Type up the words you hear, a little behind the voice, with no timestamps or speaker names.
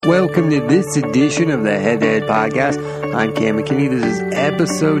Welcome to this edition of the Head to Head Podcast. I'm Cam McKinney. This is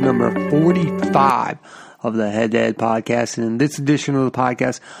episode number 45 of the Head to Head Podcast. And in this edition of the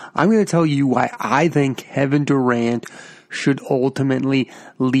podcast, I'm going to tell you why I think Kevin Durant should ultimately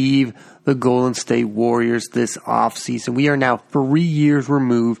leave the Golden State Warriors this offseason. We are now 3 years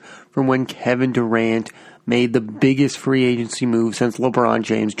removed from when Kevin Durant made the biggest free agency move since LeBron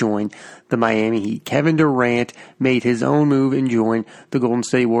James joined the Miami Heat. Kevin Durant made his own move and joined the Golden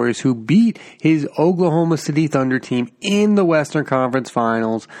State Warriors, who beat his Oklahoma City Thunder team in the Western Conference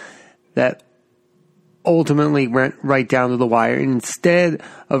Finals that ultimately went right down to the wire. And instead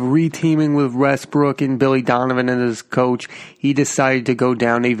of reteaming with Westbrook and Billy Donovan as his coach, he decided to go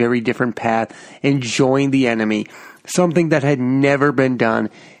down a very different path and join the enemy. Something that had never been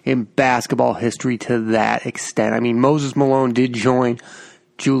done in basketball history to that extent. I mean, Moses Malone did join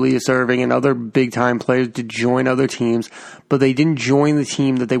Julius Erving and other big-time players did join other teams, but they didn't join the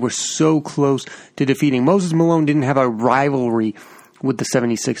team that they were so close to defeating. Moses Malone didn't have a rivalry with the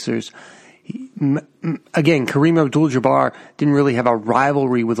 76ers. Again, Kareem Abdul-Jabbar didn't really have a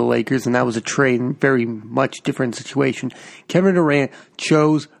rivalry with the Lakers, and that was a trade in a very much different situation. Kevin Durant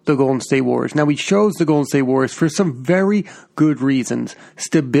chose the Golden State Warriors. Now, he chose the Golden State Warriors for some very good reasons.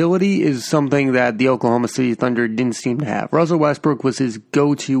 Stability is something that the Oklahoma City Thunder didn't seem to have. Russell Westbrook was his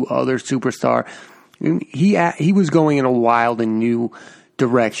go-to other superstar. He was going in a wild and new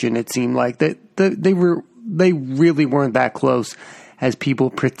direction, it seemed like. They really weren't that close as people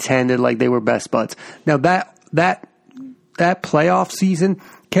pretended like they were best buds. Now that playoff season,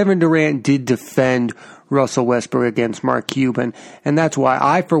 Kevin Durant did defend Russell Westbrook against Mark Cuban, and that's why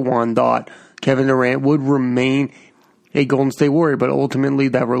I, for one, thought Kevin Durant would remain a Golden State Warrior, but ultimately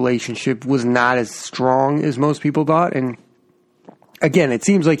that relationship was not as strong as most people thought, and again, it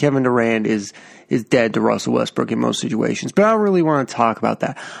seems like Kevin Durant is dead to Russell Westbrook in most situations, but I don't really want to talk about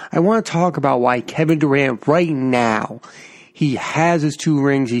that. I want to talk about why Kevin Durant right now, he has his 2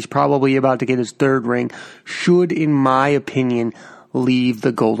 rings. He's probably about to get his 3rd ring. Should, in my opinion, leave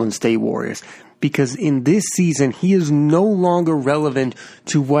the Golden State Warriors. Because in this season, he is no longer relevant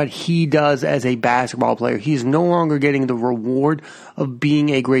to what he does as a basketball player. He is no longer getting the reward of being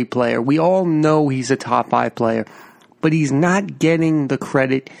a great player. We all know he's a top 5 player. But he's not getting the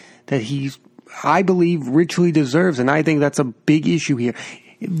credit that I believe, richly deserves. And I think that's a big issue here.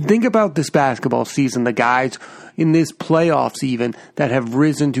 Think about this basketball season, the guys in this playoffs even that have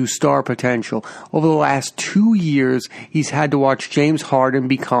risen to star potential. Over the last 2 years, he's had to watch James Harden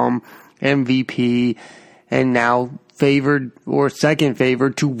become MVP and now favored or second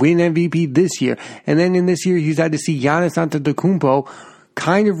favored to win MVP this year. And then in this year, he's had to see Giannis Antetokounmpo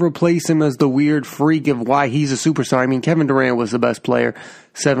kind of replace him as the weird freak of why he's a superstar. I mean, Kevin Durant was the best player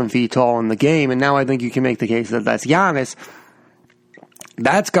 7 feet tall in the game, and now I think you can make the case that that's Giannis.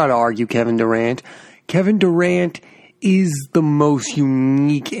 That's got to argue Kevin Durant. Kevin Durant is the most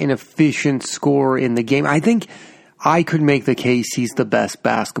unique and efficient scorer in the game. I think I could make the case he's the best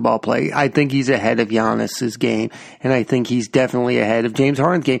basketball player. I think he's ahead of Giannis's game, and I think he's definitely ahead of James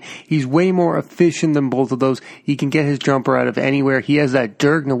Harden's game. He's way more efficient than both of those. He can get his jumper out of anywhere. He has that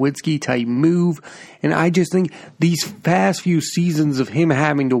Dirk Nowitzki type move, and I just think these past few seasons of him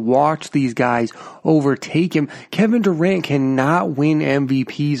having to watch these guys overtake him, Kevin Durant cannot win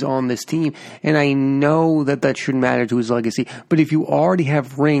MVPs on this team, and I know that shouldn't matter to his legacy, but if you already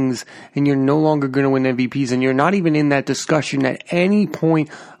have rings and you're no longer going to win MVPs and you're not even in that discussion at any point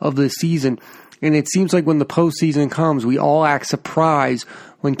of the season, and it seems like when the postseason comes, we all act surprised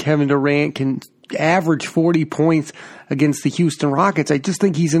when Kevin Durant can average 40 points against the Houston Rockets. I just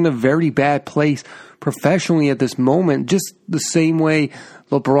think he's in a very bad place professionally at this moment, just the same way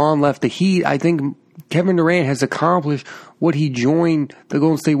LeBron left the Heat. I think Kevin Durant has accomplished what he joined the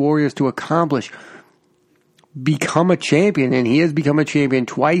Golden State Warriors to accomplish. Become a champion, and he has become a champion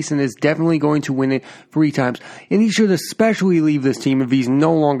twice and is definitely going to win it 3 times. And he should especially leave this team if he's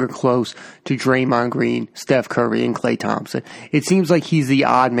no longer close to Draymond Green, Steph Curry, and Klay Thompson. It seems like he's the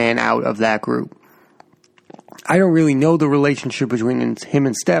odd man out of that group. I don't really know the relationship between him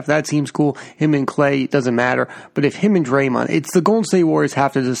and Steph. That seems cool. Him and Klay, it doesn't matter. But if him and Draymond, it's the Golden State Warriors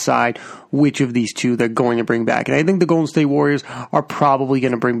have to decide which of these two they're going to bring back. And I think the Golden State Warriors are probably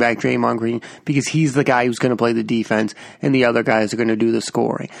going to bring back Draymond Green because he's the guy who's going to play the defense and the other guys are going to do the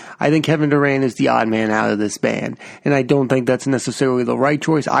scoring. I think Kevin Durant is the odd man out of this band. And I don't think that's necessarily the right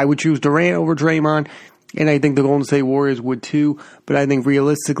choice. I would choose Durant over Draymond. And I think the Golden State Warriors would too, but I think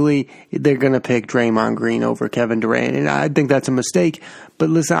realistically, they're going to pick Draymond Green over Kevin Durant, and I think that's a mistake. But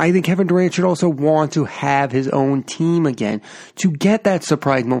listen, I think Kevin Durant should also want to have his own team again to get that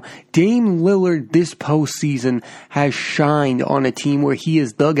surprise moment. Dame Lillard this postseason has shined on a team where he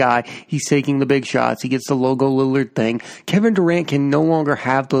is the guy. He's taking the big shots. He gets the logo Lillard thing. Kevin Durant can no longer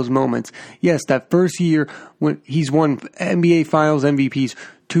have those moments. Yes, that first year when he's won NBA Finals MVPs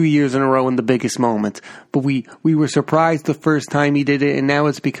 2 years in a row in the biggest moments. But we were surprised the first time he did it, and now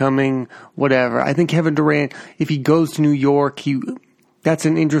it's becoming whatever. I think Kevin Durant, if he goes to New York, that's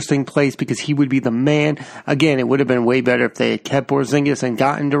an interesting place because he would be the man. Again, it would have been way better if they had kept Porzingis and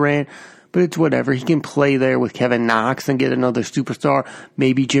gotten Durant, but it's whatever. He can play there with Kevin Knox and get another superstar,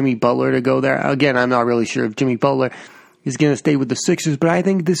 maybe Jimmy Butler to go there. Again, I'm not really sure if Jimmy Butler is going to stay with the Sixers, but I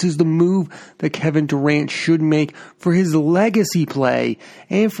think this is the move that Kevin Durant should make for his legacy play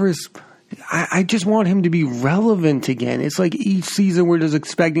and for his... I just want him to be relevant again. It's like each season we're just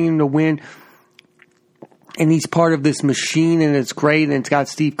expecting him to win, and he's part of this machine, and it's great, and it's got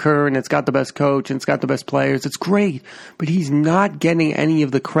Steve Kerr, and it's got the best coach, and it's got the best players. It's great, but he's not getting any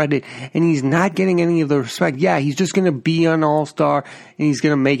of the credit, and he's not getting any of the respect. Yeah, he's just going to be an all-star, and he's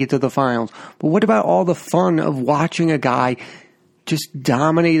going to make it to the finals. But what about all the fun of watching a guy just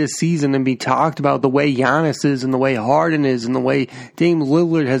dominate a season and be talked about the way Giannis is and the way Harden is and the way Dame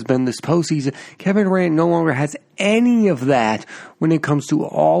Lillard has been this postseason? Kevin Durant no longer has any of that when it comes to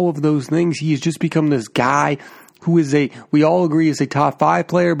all of those things. He's just become this guy who is we all agree is a top 5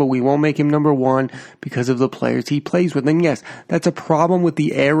 player, but we won't make him number 1 because of the players he plays with. And yes, that's a problem with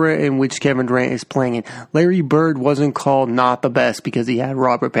the era in which Kevin Durant is playing in. Larry Bird wasn't called not the best because he had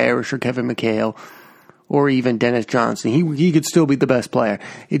Robert Parrish or Kevin McHale or even Dennis Johnson. He could still be the best player.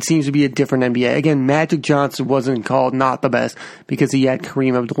 It seems to be a different NBA. Again, Magic Johnson wasn't called not the best because he had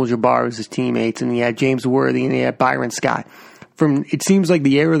Kareem Abdul-Jabbar as his teammates, and he had James Worthy, and he had Byron Scott. It seems like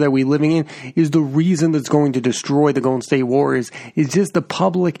the era that we're living in is the reason that's going to destroy the Golden State Warriors. It's just the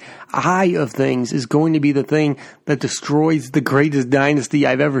public eye of things is going to be the thing that destroys the greatest dynasty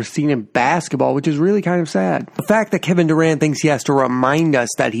I've ever seen in basketball, which is really kind of sad. The fact that Kevin Durant thinks he has to remind us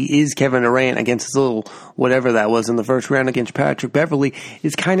that he is Kevin Durant against his little whatever that was in the first round against Patrick Beverley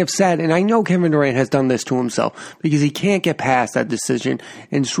is kind of sad. And I know Kevin Durant has done this to himself because he can't get past that decision,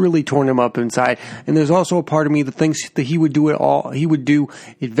 and it's really torn him up inside. And there's also a part of me that thinks that he would do it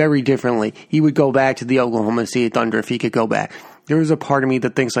very differently. He would go back to the Oklahoma City Thunder if he could go back. There is a part of me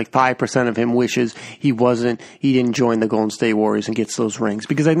that thinks like 5% of him wishes he didn't join the Golden State Warriors and gets those rings,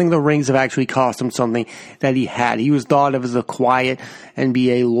 because I think the rings have actually cost him something that he had. He was thought of as a quiet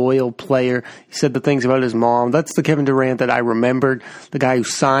NBA loyal player. He said the things about his mom. That's the Kevin Durant that I remembered, the guy who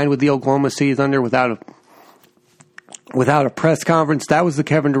signed with the Oklahoma City Thunder without a press conference. That was the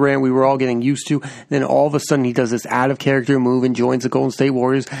Kevin Durant we were all getting used to. And then all of a sudden he does this out-of-character move and joins the Golden State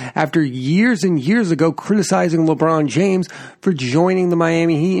Warriors after years and years ago criticizing LeBron James for joining the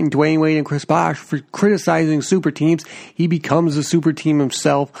Miami Heat and Dwayne Wade and Chris Bosh for criticizing super teams. He becomes a super team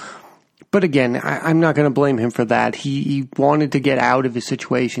himself. But again, I'm not going to blame him for that. He wanted to get out of his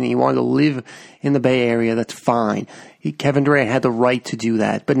situation. He wanted to live in the Bay Area. That's fine. Kevin Durant had the right to do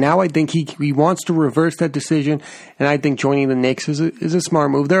that. But now I think he wants to reverse that decision, and I think joining the Knicks is a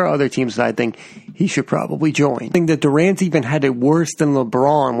smart move. There are other teams that I think he should probably join. I think that Durant's even had it worse than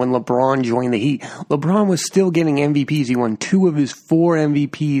LeBron when LeBron joined the Heat. LeBron was still getting MVPs. He won 2 of his 4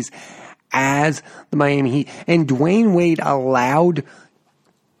 MVPs as the Miami Heat. And Dwayne Wade allowed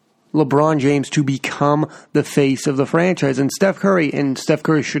LeBron James to become the face of the franchise. And Steph Curry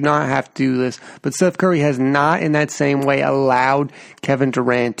should not have to do this, but Steph Curry has not in that same way allowed Kevin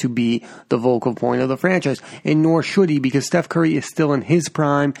Durant to be the vocal point of the franchise. And nor should he, because Steph Curry is still in his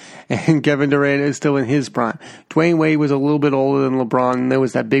prime and Kevin Durant is still in his prime. Dwayne Wade was a little bit older than LeBron, and there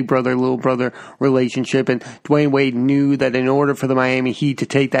was that big brother, little brother relationship, and Dwayne Wade knew that in order for the Miami Heat to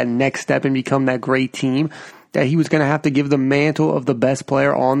take that next step and become that great team, that he was going to have to give the mantle of the best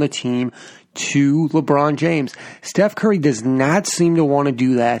player on the team to LeBron James. Steph Curry does not seem to want to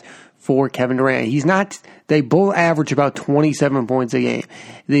do that for Kevin Durant. They both average about 27 points a game.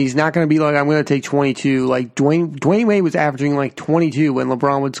 He's not going to be like, I'm going to take 22. Like Dwayne Wade was averaging like 22 when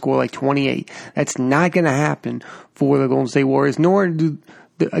LeBron would score like 28. That's not going to happen for the Golden State Warriors,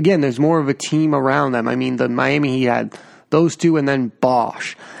 again, there's more of a team around them. I mean, the Miami Heat had those 2 and then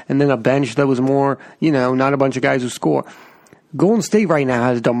Bosh. And then a bench that was more, not a bunch of guys who score. Golden State right now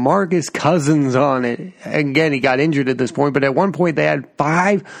has DeMarcus Cousins on it. Again, he got injured at this point, but at one point they had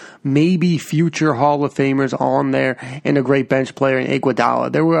 5 maybe future Hall of Famers on there and a great bench player in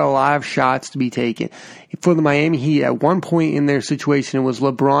Iguodala. There were a lot of shots to be taken. For the Miami Heat, at one point in their situation, it was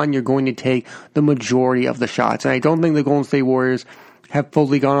LeBron, you're going to take the majority of the shots. And I don't think the Golden State Warriors have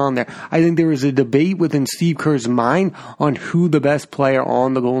fully gone on there. I think there is a debate within Steve Kerr's mind on who the best player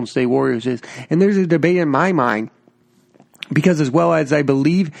on the Golden State Warriors is. And there's a debate in my mind, because as well as I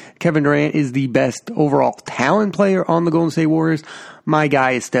believe Kevin Durant is the best overall talent player on the Golden State Warriors, my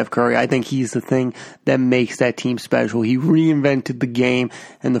guy is Steph Curry. I think he's the thing that makes that team special. He reinvented the game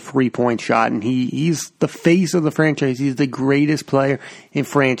and the 3-point shot, and he's the face of the franchise. He's the greatest player in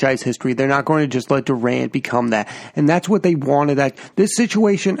franchise history. They're not going to just let Durant become that. And that's what they wanted. This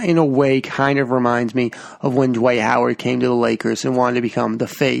situation, in a way, kind of reminds me of when Dwight Howard came to the Lakers and wanted to become the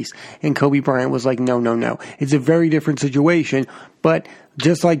face. And Kobe Bryant was like, no. It's a very different situation, but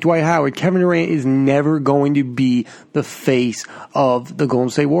just like Dwight Howard, Kevin Durant is never going to be the face of the Golden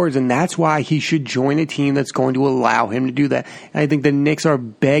State Warriors, and that's why he should join a team that's going to allow him to do that. And I think the Knicks are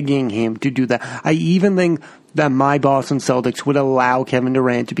begging him to do that. I even think that my Boston Celtics would allow Kevin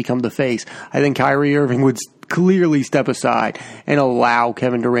Durant to become the face. I think Kyrie Irving would clearly step aside and allow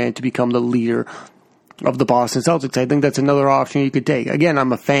Kevin Durant to become the leader of the Boston Celtics. I think that's another option you could take. Again,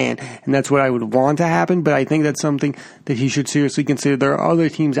 I'm a fan, and that's what I would want to happen, but I think that's something that he should seriously consider. There are other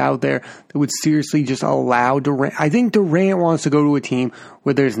teams out there that would seriously just allow Durant. I think Durant wants to go to a team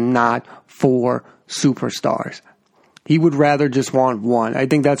where there's not 4 superstars. He would rather just want one. I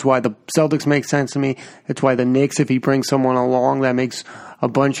think that's why the Celtics make sense to me. That's why the Knicks, if he brings someone along, that makes a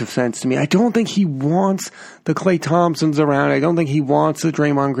bunch of sense to me. I don't think he wants the Klay Thompsons around. I don't think he wants the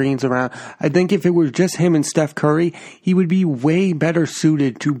Draymond Greens around. I think if it were just him and Steph Curry, he would be way better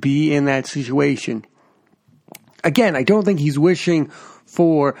suited to be in that situation. Again, I don't think he's wishing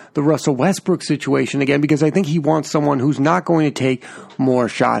for the Russell Westbrook situation again, because I think he wants someone who's not going to take more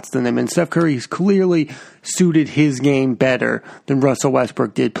shots than him. And Steph Curry has clearly suited his game better than Russell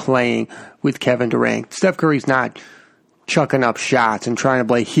Westbrook did playing with Kevin Durant. Steph Curry's not chucking up shots and trying to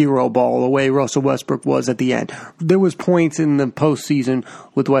play hero ball the way Russell Westbrook was at the end. There was points in the postseason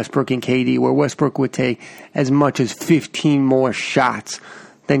with Westbrook and KD where Westbrook would take as much as 15 more shots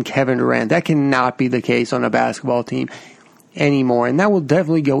than Kevin Durant. That cannot be the case on a basketball team anymore, and that will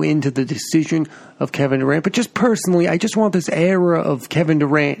definitely go into the decision of Kevin Durant. But just personally, I just want this era of Kevin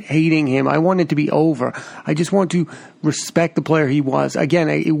Durant hating him, I want it to be over. I just want to respect the player he was. Again,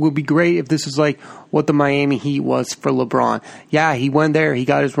 it would be great if this is like what the Miami Heat was for LeBron. Yeah, he went there, he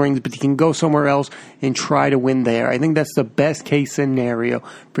got his rings, but he can go somewhere else and try to win there. I think that's the best case scenario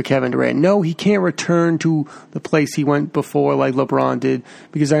for Kevin Durant. No, he can't return to the place he went before like LeBron did,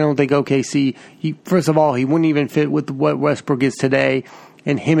 because I don't think OKC, first of all, he wouldn't even fit with what Westbrook is today,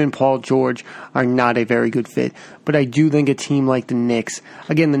 and him and Paul George are not a very good fit. But I do think a team like the Knicks,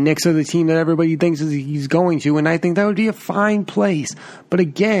 again, the Knicks are the team that everybody thinks he's going to, and I think that would be a fine place. But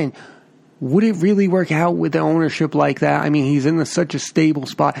again, would it really work out with the ownership like that? I mean, he's in such a stable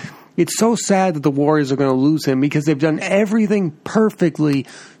spot. It's so sad that the Warriors are going to lose him because they've done everything perfectly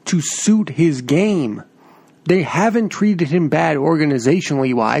to suit his game. They haven't treated him bad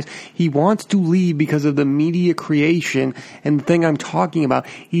organizationally wise. He wants to leave because of the media creation, and the thing I'm talking about,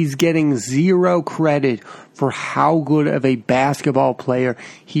 he's getting zero credit for how good of a basketball player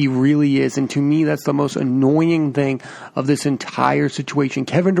he really is. And to me, that's the most annoying thing of this entire situation.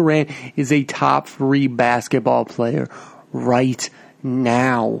 Kevin Durant is a top 3 basketball player right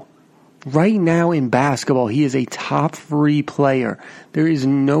now. Right now in basketball, he is a top 3 player. There is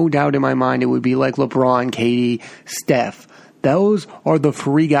no doubt in my mind it would be like LeBron, KD, Steph. Those are the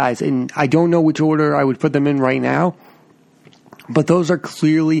 3 guys, and I don't know which order I would put them in right now, but those are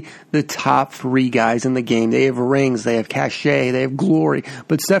clearly the top 3 guys in the game. They have rings, they have cachet, they have glory,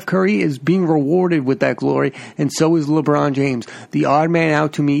 but Steph Curry is being rewarded with that glory, and so is LeBron James. The odd man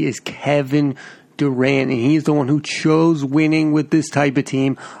out to me is Kevin Durant, and he's the one who chose winning with this type of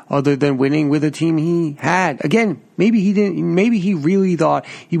team other than winning with a team he had. Again, maybe he didn't, maybe he really thought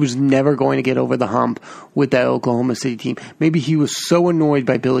he was never going to get over the hump with that Oklahoma City team. Maybe he was so annoyed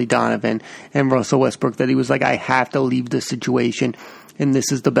by Billy Donovan and Russell Westbrook that he was like, I have to leave this situation, and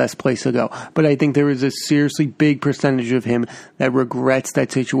this is the best place to go. But I think there is a seriously big percentage of him that regrets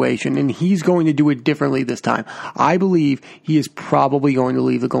that situation, and he's going to do it differently this time. I believe he is probably going to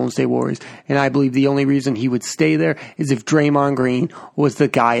leave the Golden State Warriors, and I believe the only reason he would stay there is if Draymond Green was the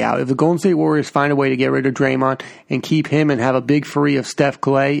guy out. If the Golden State Warriors find a way to get rid of Draymond and keep him and have a big free of Steph,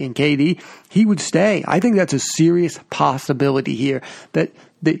 Klay, and KD, he would stay. I think that's a serious possibility here, that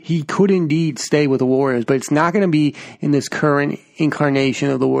that he could indeed stay with the Warriors, but it's not going to be in this current incarnation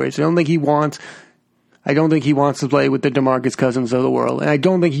of the Warriors. I don't think he wants to play with the DeMarcus Cousins of the world, and I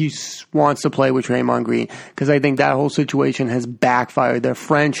don't think he wants to play with Draymond Green, because I think that whole situation has backfired. Their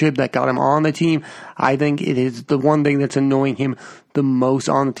friendship that got him on the team, I think it is the one thing that's annoying him the most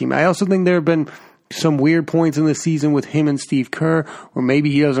on the team. I also think there have been some weird points in the season with him and Steve Kerr, or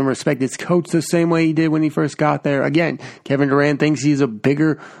maybe he doesn't respect his coach the same way he did when he first got there. Again, Kevin Durant thinks he's a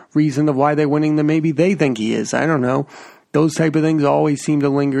bigger reason of why they're winning than maybe they think he is. I don't know. Those type of things always seem to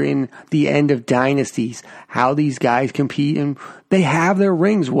linger in the end of dynasties, how these guys compete, and they have their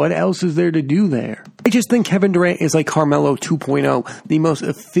rings. What else is there to do there? I just think Kevin Durant is like Carmelo 2.0, the most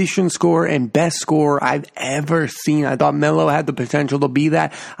efficient scorer and best scorer I've ever seen. I thought Melo had the potential to be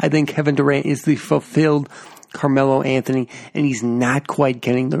that. I think Kevin Durant is the fulfilled Carmelo Anthony, and he's not quite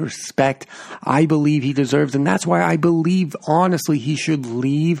getting the respect I believe he deserves, and that's why I believe, honestly, he should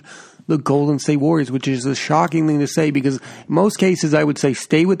leave the Golden State Warriors, which is a shocking thing to say, because in most cases I would say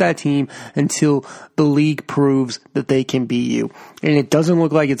stay with that team until the league proves that they can beat you. And it doesn't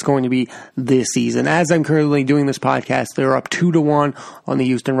look like it's going to be this season. As I'm currently doing this podcast, they're up 2-1 on the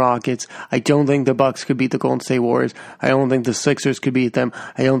Houston Rockets. I don't think the Bucks could beat the Golden State Warriors. I don't think the Sixers could beat them.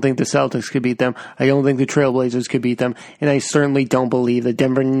 I don't think the Celtics could beat them. I don't think the Trailblazers could beat them. And I certainly don't believe the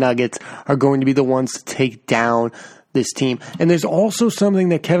Denver Nuggets are going to be the ones to take down this team. And there's also something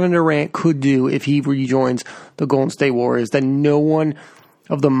that Kevin Durant could do if he rejoins the Golden State Warriors that no one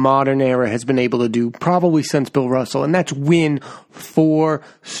of the modern era has been able to do, probably since Bill Russell, and that's win 4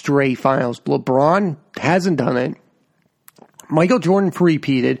 straight finals. LeBron hasn't done it. Michael Jordan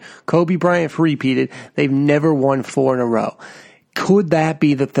three-peated. Kobe Bryant three-peated. They've never won 4 in a row. Could that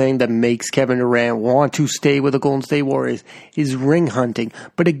be the thing that makes Kevin Durant want to stay with the Golden State Warriors, is ring hunting?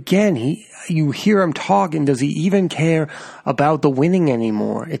 But again, you hear him talking, does he even care about the winning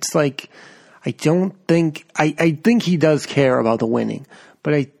anymore? It's like, I think he does care about the winning,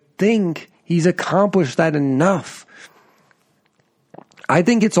 but I think he's accomplished that enough. I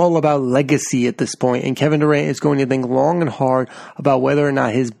think it's all about legacy at this point, and Kevin Durant is going to think long and hard about whether or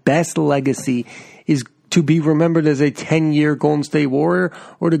not his best legacy is to be remembered as a 10-year Golden State Warrior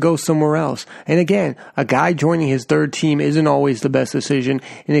or to go somewhere else. And again, a guy joining his third team isn't always the best decision,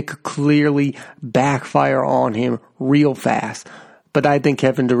 and it could clearly backfire on him real fast. But I think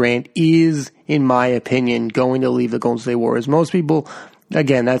Kevin Durant is, in my opinion, going to leave the Golden State Warriors. Most people,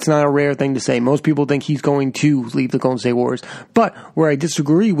 again, that's not a rare thing to say. Most people think he's going to leave the Golden State Warriors. But where I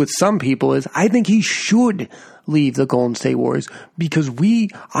disagree with some people is I think he should leave the Golden State Warriors, because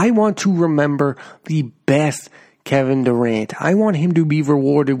I want to remember the best Kevin Durant. I want him to be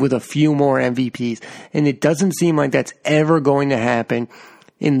rewarded with a few more MVPs, and it doesn't seem like that's ever going to happen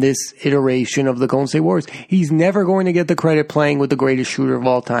in this iteration of the Golden State Warriors. He's never going to get the credit playing with the greatest shooter of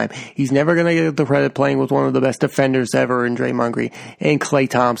all time. He's never going to get the credit playing with one of the best defenders ever in Draymond Green, and Klay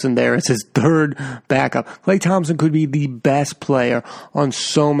Thompson there as his third backup. Klay Thompson could be the best player on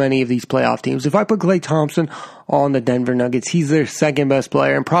so many of these playoff teams. If I put Klay Thompson on the Denver Nuggets, he's their second best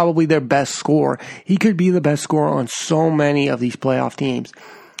player and probably their best scorer. He could be the best scorer on so many of these playoff teams.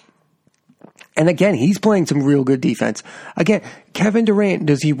 And again, he's playing some real good defense. Again, Kevin Durant,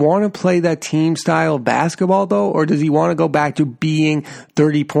 does he want to play that team style of basketball though? Or does he want to go back to being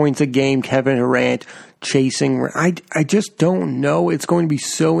 30 points a game Kevin Durant chasing? I just don't know. It's going to be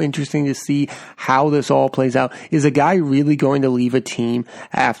so interesting to see how this all plays out. Is a guy really going to leave a team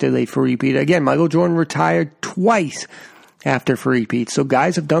after they three-peat? Again, Michael Jordan retired twice after three-peat. So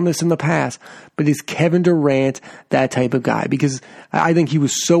guys have done this in the past, but is Kevin Durant that type of guy? Because I think he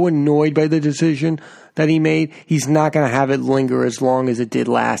was so annoyed by the decision that he made, he's not going to have it linger as long as it did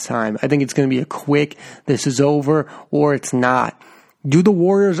last time. I think it's going to be a quick, this is over, or it's not. Do the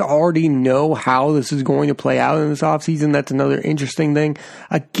Warriors already know how this is going to play out in this offseason? That's another interesting thing.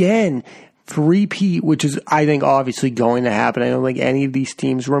 Again, three-peat, which is, I think, obviously going to happen. I don't think any of these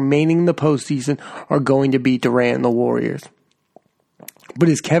teams remaining in the postseason are going to beat Durant and the Warriors. But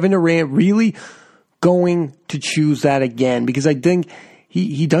is Kevin Durant really going to choose that again? Because I think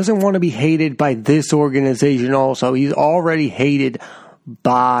he doesn't want to be hated by this organization also. He's already hated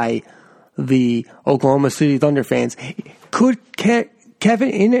by the Oklahoma City Thunder fans. Could Kevin,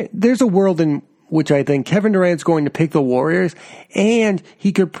 in it, there's a world in which I think Kevin Durant's going to pick the Warriors, and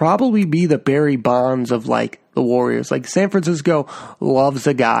he could probably be the Barry Bonds of, like, the Warriors. Like, San Francisco loves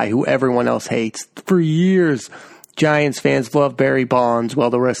a guy who everyone else hates. For years, Giants fans loved Barry Bonds while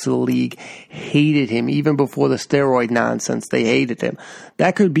the rest of the league hated him. Even before the steroid nonsense, they hated him.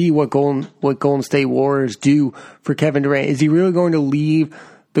 That could be what Golden State Warriors do for Kevin Durant. Is he really going to leave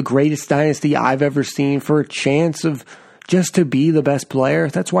the greatest dynasty I've ever seen for a chance of just to be the best player.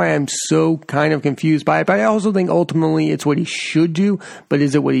 That's why I'm so kind of confused by it. But I also think ultimately it's what he should do. But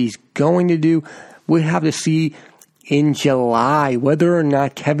is it what he's going to do? We'll have to see in July whether or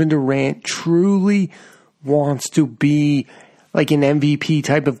not Kevin Durant truly wants to be like an MVP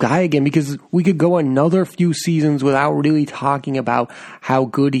type of guy again, because we could go another few seasons without really talking about how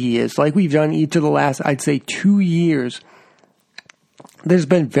good he is. Like we've done each of the last, I'd say, 2 years. There's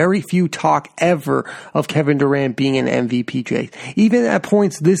been very few talk ever of Kevin Durant being an MVP, Jake. Even at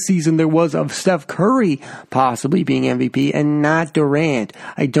points this season, there was of Steph Curry possibly being MVP and not Durant.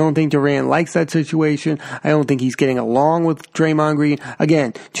 I don't think Durant likes that situation. I don't think he's getting along with Draymond Green.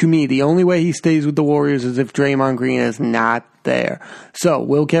 Again, to me, the only way he stays with the Warriors is if Draymond Green is not there. So,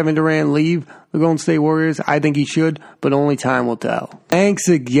 will Kevin Durant leave the Golden State Warriors? I think he should, but only time will tell. Thanks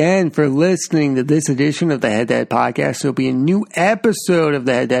again for listening to this edition of the Head to Head Podcast. There'll be a new episode of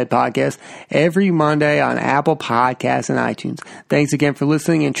the Head to Head Podcast every Monday on Apple Podcasts and iTunes. Thanks again for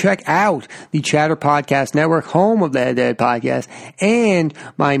listening, and check out the Chatter Podcast Network, home of the Head to Head Podcast, and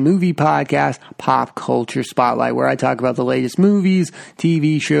my movie podcast, Pop Culture Spotlight, where I talk about the latest movies,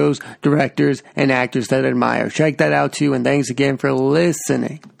 TV shows, directors, and actors that I admire. Check that out too, and thanks again for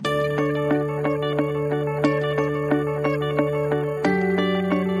listening.